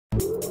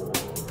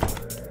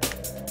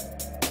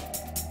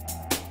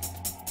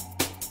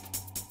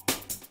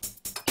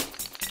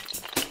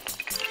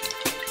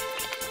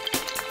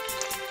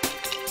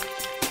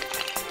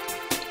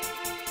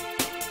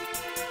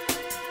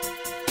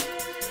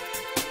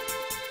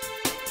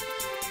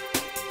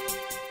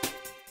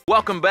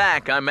Welcome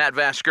back. I'm Matt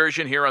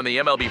Vasgersian here on the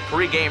MLB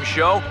pregame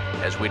show.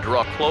 As we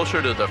draw closer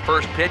to the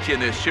first pitch in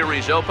this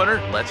series opener,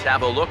 let's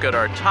have a look at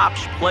our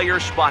Topps player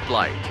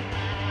spotlight.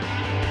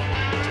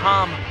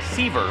 Tom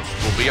Seaver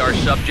will be our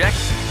subject.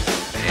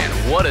 And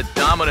what a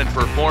dominant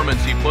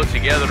performance he put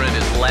together in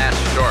his last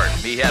start.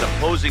 He had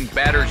opposing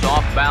batters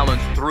off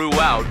balance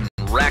throughout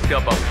and racked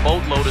up a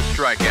boatload of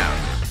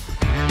strikeouts.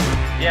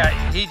 Yeah,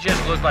 he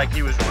just looked like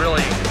he was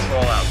really in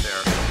control out there.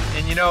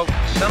 And you know,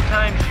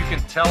 sometimes you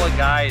can tell a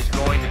guy is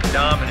going to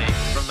dominate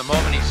from the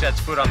moment he sets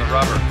foot on the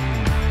rubber.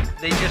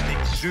 They just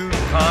exude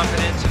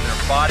confidence, and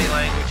their body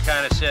language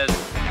kind of says,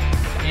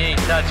 "He ain't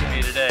touching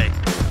me today."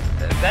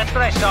 That's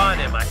what I saw in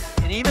him.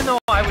 And even though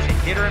I was a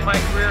hitter in my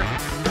career,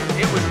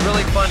 it was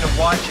really fun to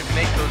watch him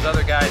make those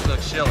other guys look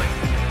silly.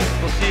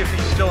 We'll see if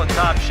he's still in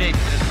top shape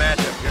in this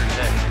matchup here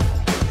today.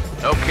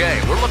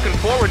 Okay, we're looking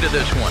forward to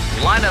this one.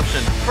 Lineups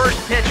and first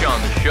pitch on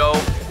the show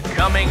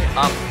coming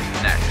up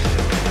next.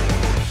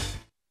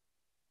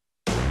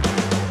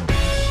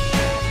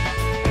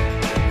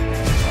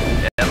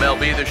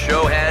 MLB The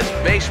Show has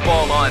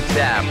baseball on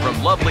tap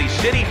from lovely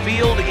Citi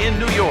Field in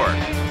New York.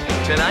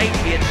 Tonight,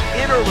 it's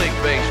interleague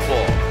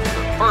baseball.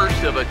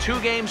 First of a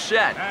two-game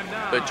set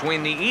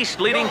between the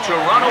East-leading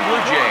Toronto Blue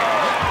Jays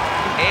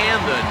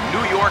and the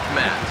New York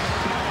Mets.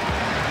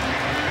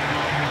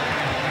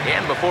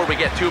 And before we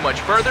get too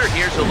much further,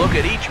 here's a look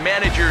at each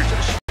manager's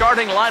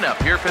starting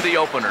lineup here for the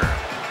opener.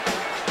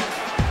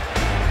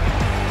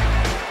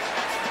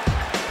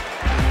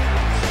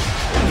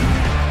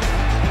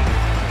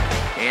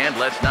 And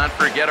let's not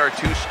forget our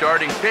two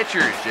starting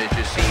pitchers as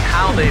you see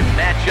how they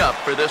match up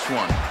for this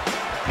one.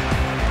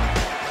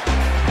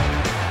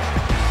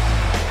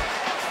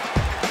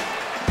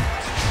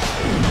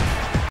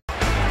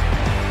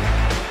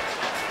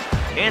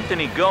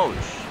 Anthony goes.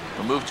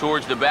 We'll move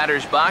towards the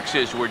batter's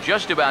boxes. We're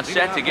just about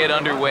set to get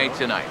underway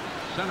tonight.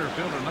 Center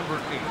fielder number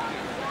 8,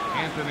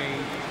 Anthony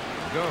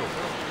goes.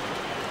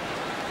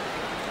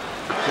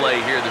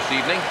 Play here this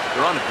evening.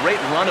 They're on a great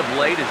run of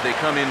late as they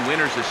come in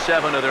winners of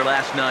 7 of their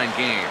last 9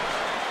 games.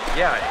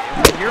 Yeah,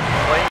 when you're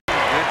playing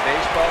good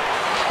baseball,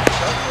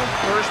 suddenly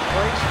first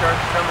place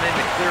starts coming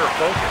into clearer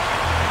focus.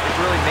 They've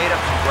really made up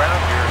some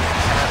ground here in the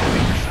past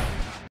week or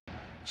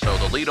so. So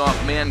the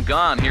leadoff man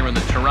gone here in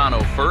the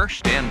Toronto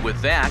first, and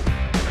with that,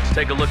 let's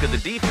take a look at the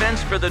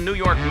defense for the New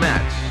York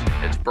Mets.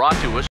 It's brought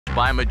to us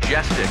by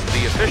Majestic,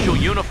 the official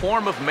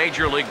uniform of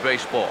Major League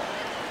Baseball.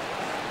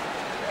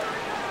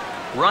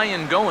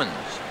 Ryan Goins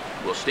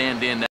will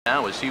stand in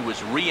now as he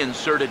was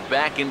reinserted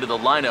back into the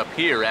lineup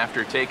here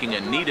after taking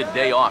a needed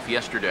day off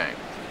yesterday.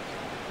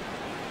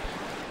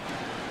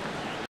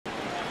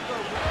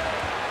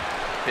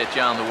 Pitch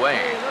on the way.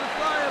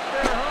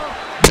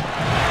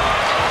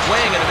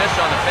 Swing and a miss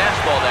on the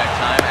fastball that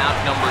time, out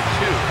number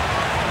 2.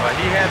 Well,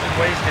 he hasn't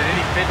wasted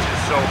any pitches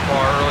so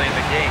far early in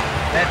the game.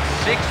 That's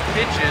 6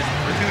 pitches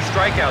for 2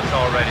 strikeouts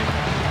already.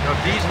 You know,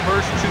 if these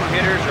first 2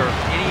 hitters are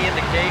any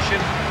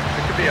indication,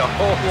 there could be a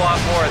whole lot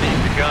more of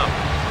these to come.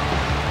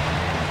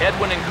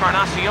 Edwin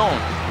Encarnacion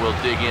will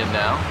dig in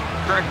now.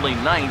 Currently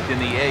 9th in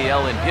the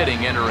AL in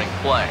hitting entering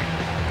play.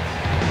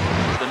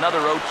 With another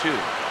 0-2.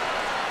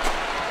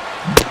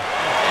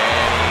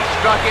 And he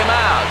struck him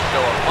out. So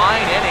a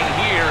fine inning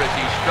here as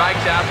he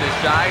strikes out this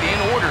side in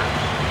order.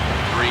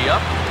 3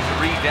 up,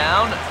 3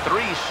 down,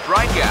 3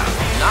 strikeouts.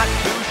 Not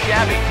too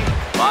shabby.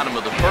 Bottom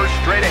of the first,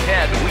 straight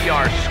ahead. We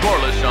are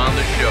scoreless on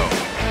the show.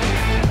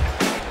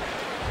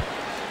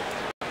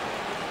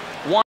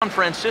 Juan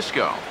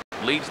Francisco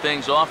leads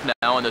things off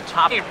now in the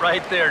top.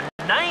 Right there,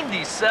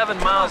 97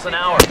 miles an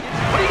hour.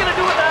 What are you going to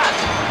do with that?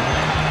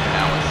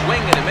 Now a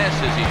swing and a miss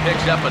as he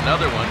picks up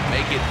another one.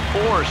 Make it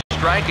 4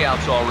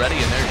 strikeouts already,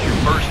 and there's your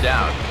first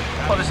out.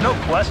 Well, there's no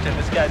question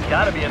this guy's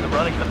got to be in the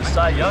running for the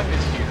Cy Young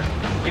this year.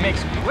 He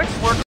makes quick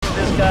work with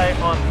this guy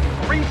on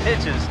 3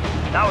 pitches.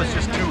 That was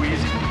just too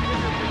easy.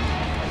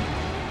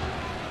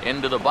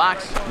 Into the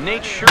box,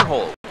 Nate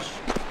Scherholz.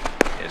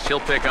 As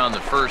he'll pick on the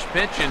first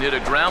pitch and hit a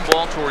ground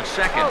ball towards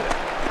second.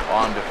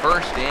 On to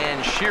first,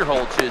 and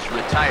Scherholz is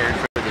retired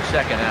for the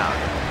second out.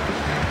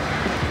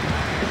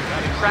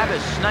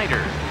 Travis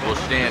Snyder will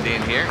stand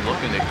in here,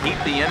 looking to keep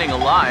the inning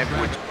alive.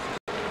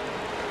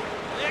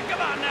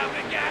 Come on now,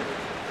 big guy.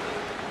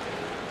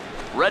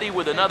 Ready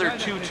with another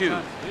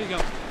 2-2.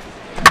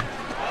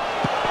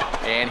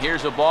 And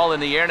here's a ball in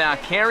the air now,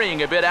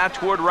 carrying a bit out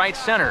toward right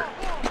center.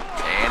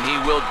 And he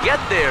will get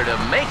there to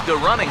make the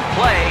running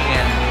play,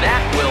 and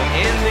that will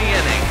end the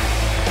inning.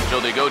 So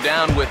they go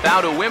down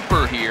without a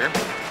whimper here.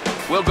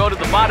 We'll go to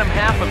the bottom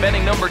half of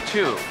inning number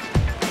 2.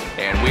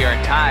 And we are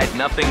tied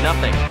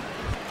 0-0.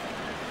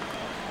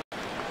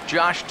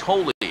 Josh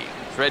Tolley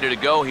is ready to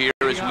go here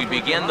as we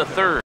begin the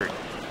third.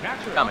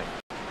 Coming.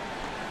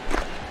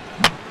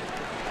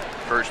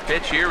 First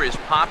pitch here is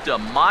popped a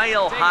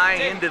mile high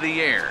into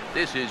the air.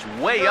 This is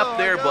way up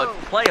there, but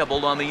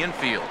playable on the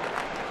infield.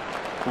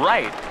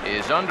 Wright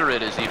is under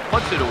it as he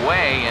puts it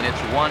away, and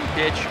it's 1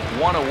 pitch,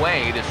 1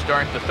 away to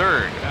start the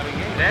third.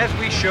 And as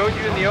we showed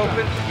you in the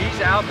open,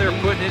 he's out there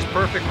putting his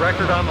perfect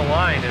record on the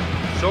line,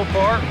 and so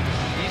far,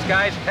 he's these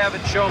guys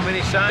haven't shown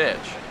many signs.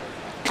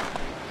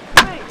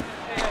 Pitch.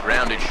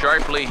 Grounded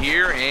sharply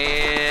here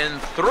and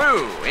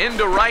through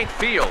into right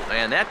field.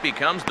 And that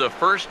becomes the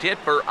first hit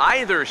for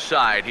either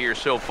side here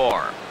so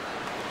far.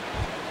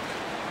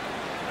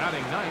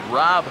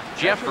 Rob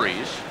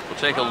Jeffries will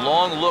take a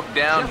long look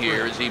down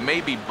here as he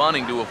may be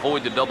bunting to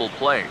avoid the double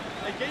play.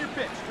 Hey, get your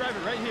pitch. Drive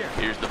it right here.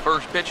 Here's the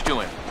first pitch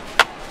to him.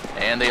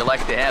 And they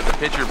elect to have the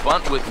pitcher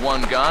bunt with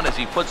one gun as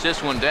he puts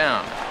this one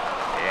down.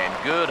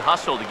 And good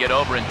hustle to get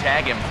over and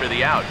tag him for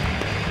the out.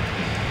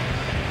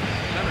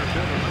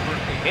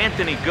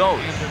 Anthony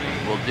Goes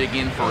will dig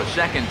in for a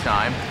second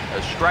time.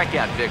 A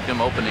strikeout victim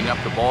opening up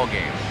the ball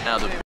game. Now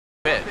the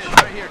pitch.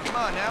 Right here. Come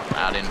on now.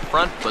 Out in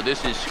front, but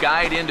this is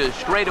skied into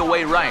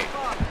straightaway right.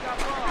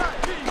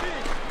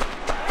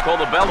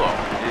 Colabello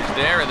is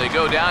there, and they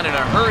go down in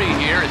a hurry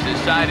here as his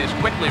side is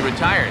quickly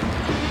retired.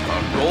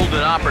 A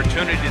golden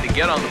opportunity to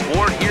get on the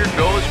board. Here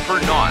goes for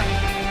naught.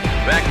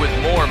 Back with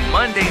more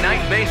Monday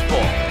Night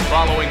Baseball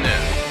following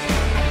this.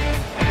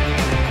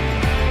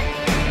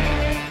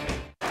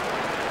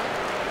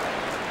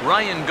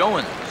 Ryan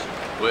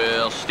Goins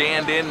will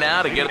stand in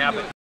now to get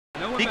it.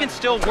 He can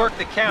still work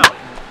the count.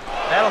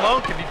 That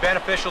alone can be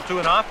beneficial to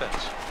an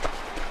offense.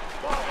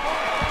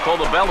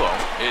 Colabello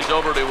is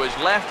over to his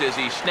left as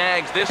he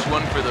snags this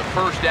one for the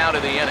first out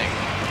of the inning.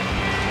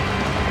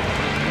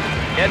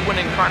 Edwin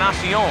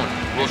Encarnacion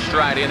will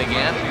stride in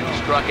again.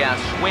 Struck out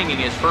swinging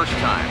his first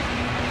time.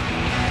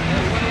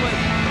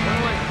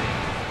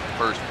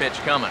 First pitch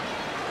coming.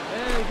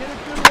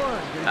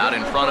 Out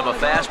in front of a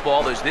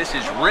fastball as this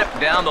is ripped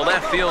down the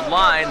left field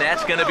line.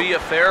 That's going to be a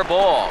fair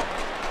ball.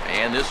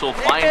 And this will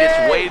find its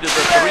way to the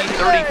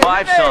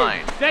 335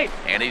 sign.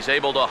 And he's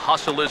able to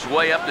hustle his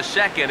way up to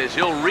second as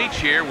he'll reach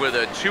here with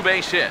a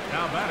two-base hit.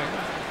 Now batting,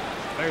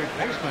 third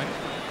baseman.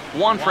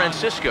 Juan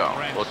Francisco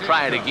will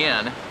try it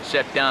again.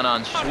 Set down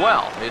on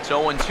swell. It's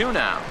 0-2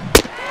 now.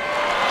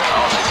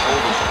 Oh, they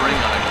pull the string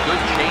on a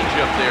good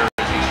changeup there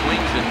as he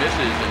swings and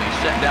misses, and he's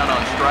set down on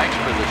strikes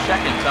for the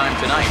second time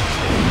tonight.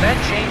 That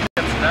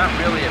changeup's not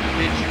really a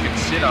pitch you can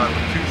sit on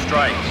with two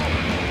strikes.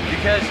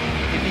 Because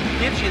if he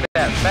gives you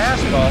that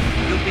fastball,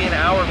 you'll be an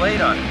hour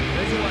late on it.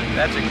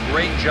 That's a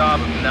great job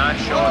of not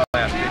showing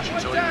last pitch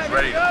until he was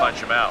ready to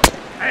punch him out.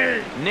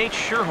 Nate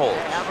Sherholz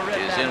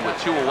is in with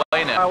two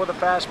away now. With a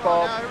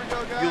fastball,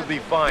 you'll be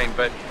fine,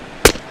 but...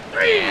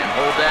 And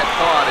hold that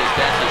thought as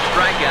that's a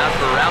strikeout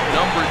for out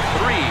number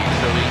 3,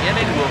 so the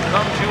inning will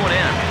come to an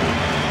end.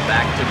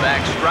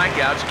 Back-to-back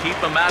strikeouts keep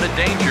him out of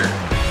danger.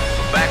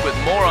 Back with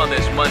more on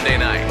this Monday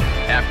night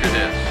after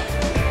this.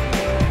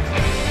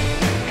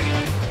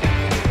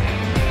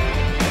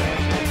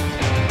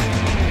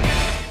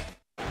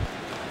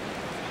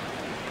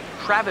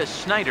 Travis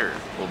Snyder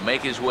will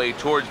make his way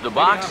towards the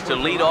box to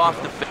lead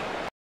off the fifth.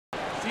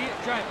 See it,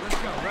 try it. Let's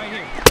go. Right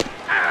here.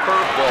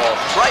 Curveball,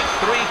 strike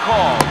 3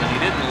 called, and he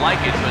didn't like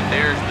it, but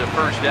there's the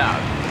first out.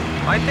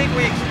 I think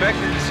we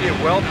expected to see a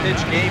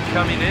well-pitched game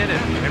coming in,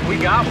 and we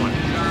got one.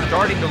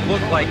 Starting to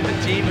look like the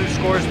team who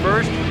scores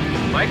first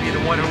might be the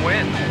one who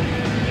wins.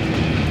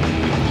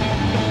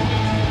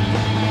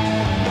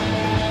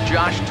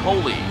 Josh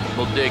Tolley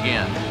will dig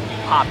in.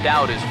 Popped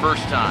out his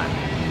first time.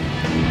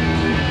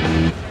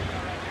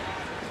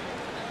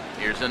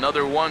 Here's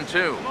another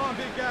 1-2. Come on,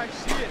 big guy.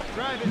 See it.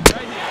 Drive it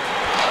right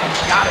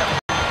here. Got him.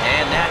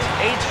 And that's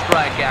 8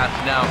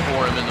 strikeouts now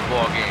for him in the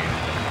ball game.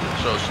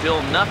 So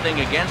still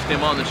nothing against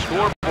him on the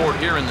scoreboard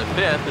here in the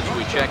 5th as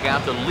we check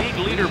out the league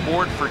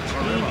leaderboard for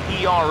team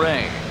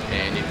ERA.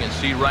 And you can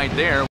see right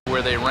there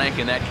where they rank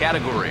in that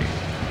category.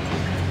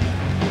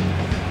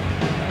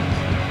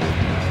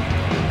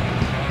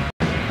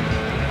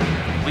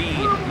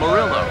 Lee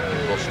Murillo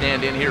will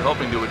stand in here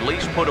hoping to at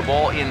least put a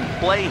ball in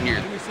play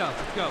here.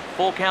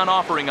 Full count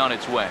offering on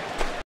its way.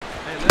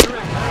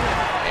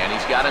 And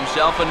he's got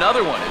himself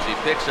another one as he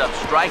picks up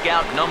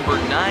strikeout number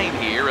 9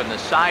 here, and the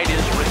side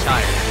is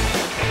retired.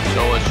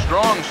 So a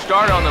strong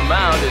start on the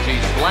mound as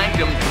he's blanked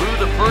him through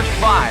the first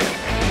 5.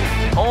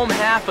 Home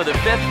half of the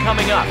 5th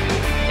coming up,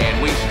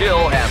 and we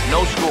still have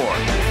no score.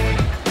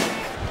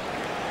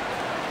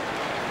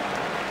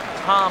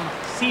 Tom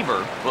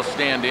Seaver will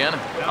stand in.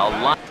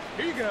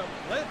 Here you go.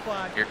 Let it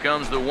fly. Here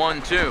comes the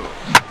 1-2.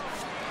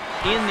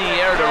 In the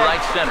air to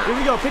right center. Here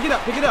we go. Pick it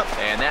up. Pick it up.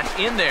 And that's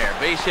in there.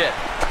 Base hit.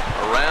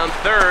 Around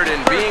third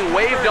and being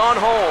waved on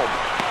home.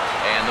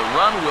 And the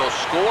run will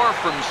score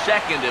from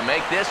second to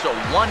make this a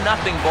 1-0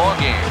 ball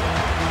game.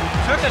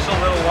 Took us a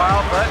little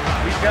while, but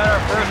we've got our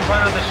first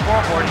run on the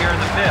scoreboard here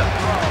in the 5th.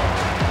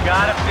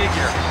 Gotta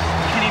figure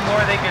any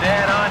more they could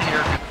add on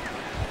here.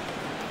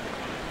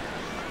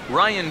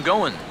 Ryan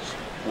Goins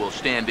will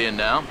stand in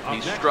now.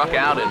 He's struck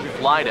out and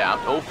flied out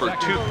 0 for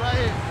 2.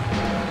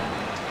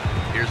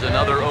 Here's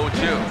another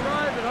 0-2.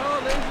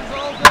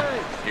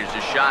 Here's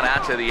a shot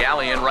out to the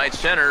alley in right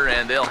center,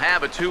 and they'll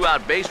have a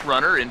 2-out base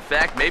runner. In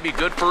fact, maybe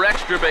good for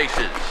extra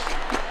bases.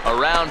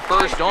 Around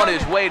first on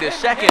his way to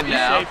second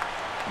now.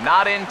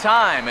 Not in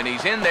time, and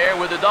he's in there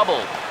with a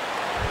double.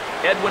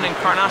 Edwin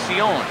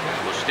Encarnacion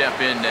will step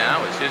in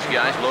now as his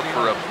guys look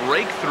for a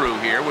breakthrough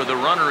here with a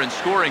runner in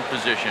scoring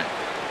position.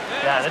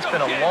 Yeah, and it's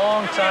been a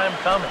long time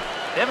coming.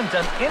 They haven't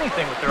done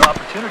anything with their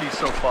opportunities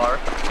so far.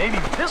 Maybe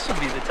this will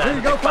be the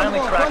time that they finally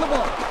crack.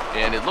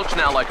 And it looks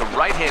now like a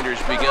right-hander's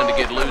begun to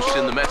get loose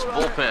in the Mets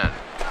bullpen.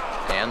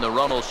 And the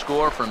run will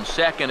score from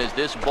second as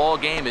this ball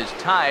game is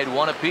tied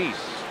 1 apiece.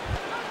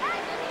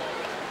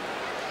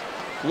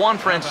 Juan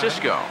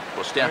Francisco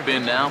will step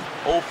in now,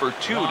 0 for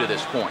 2 to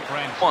this point.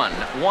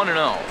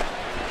 1-0.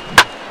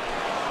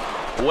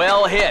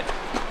 Well hit,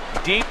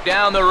 deep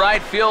down the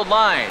right field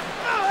line.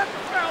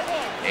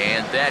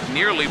 And that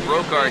nearly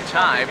broke our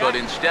tie, but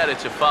instead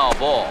it's a foul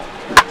ball.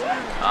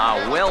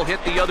 Well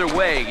hit the other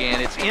way,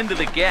 and it's into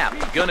the gap.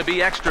 Gonna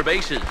be extra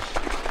bases.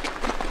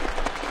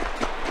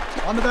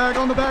 On the bag,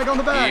 on the bag, on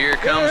the bag. Here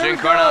comes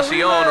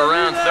Encarnacion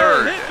around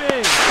third.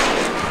 And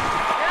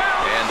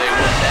they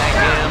will tag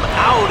him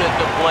out at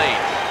the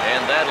plate.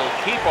 And that'll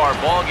keep our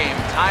ball game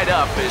tied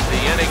up as the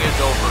inning is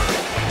over.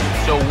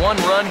 So 1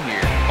 run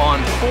here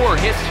on 4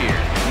 hits here.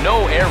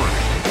 No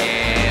errors.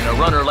 And a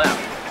runner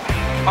left.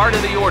 Heart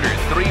of the order,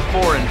 3,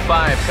 4, and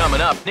 5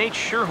 coming up. Nate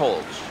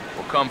Sherholz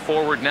will come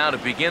forward now to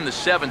begin the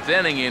 7th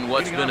inning in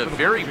what's been a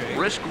very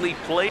briskly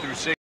played through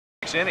 6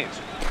 innings.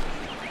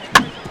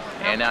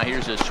 And now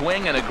here's a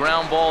swing and a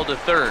ground ball to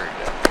third.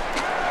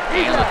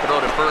 And the throw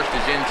to first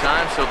is in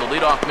time, so the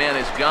leadoff man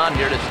is gone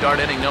here to start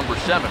inning number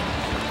 7.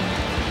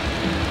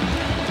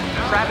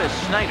 Travis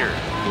Snyder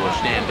will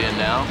stand in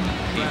now.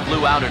 He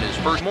flew out in his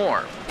first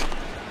more.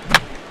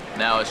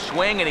 Now a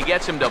swing, and he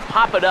gets him to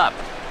pop it up.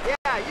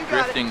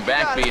 Drifting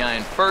back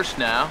behind first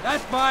now.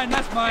 That's mine,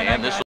 that's mine.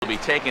 And this will be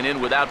taken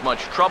in without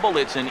much trouble.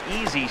 It's an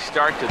easy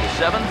start to the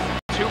 7th.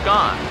 2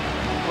 gone.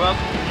 Well,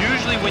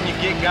 usually when you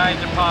get guys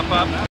to pop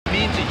up, it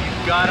means that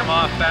you've got him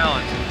off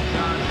balance.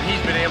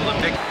 He's been able to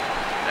pick.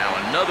 Now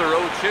another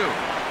 0-2.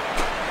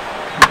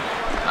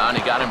 And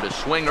he got him to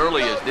swing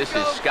early as this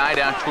is skied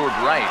out toward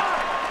right.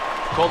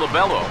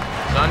 Colabello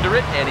under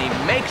it, and he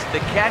makes the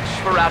catch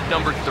for out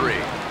number 3.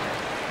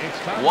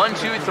 1,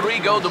 2, 3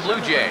 go the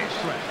Blue Jays.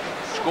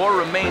 Score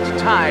remains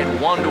tied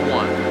 1-1.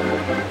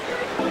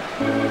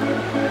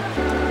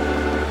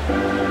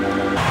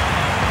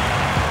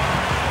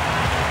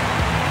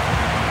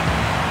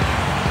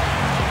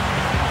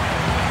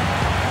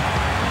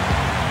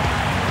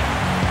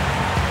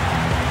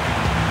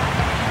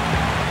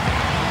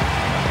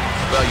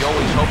 Well, you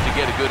always hope to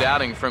get a good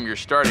outing from your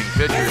starting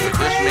pitcher, but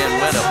this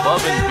man went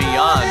above and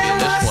beyond in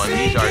this one.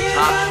 He's our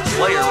top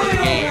player of the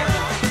game.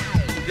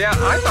 Yeah,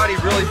 I thought he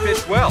really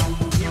pitched well.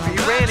 He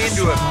ran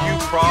into a few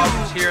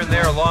problems here and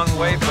there along the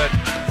way, but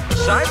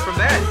aside from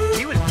that,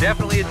 he was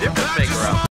definitely a difference maker out there.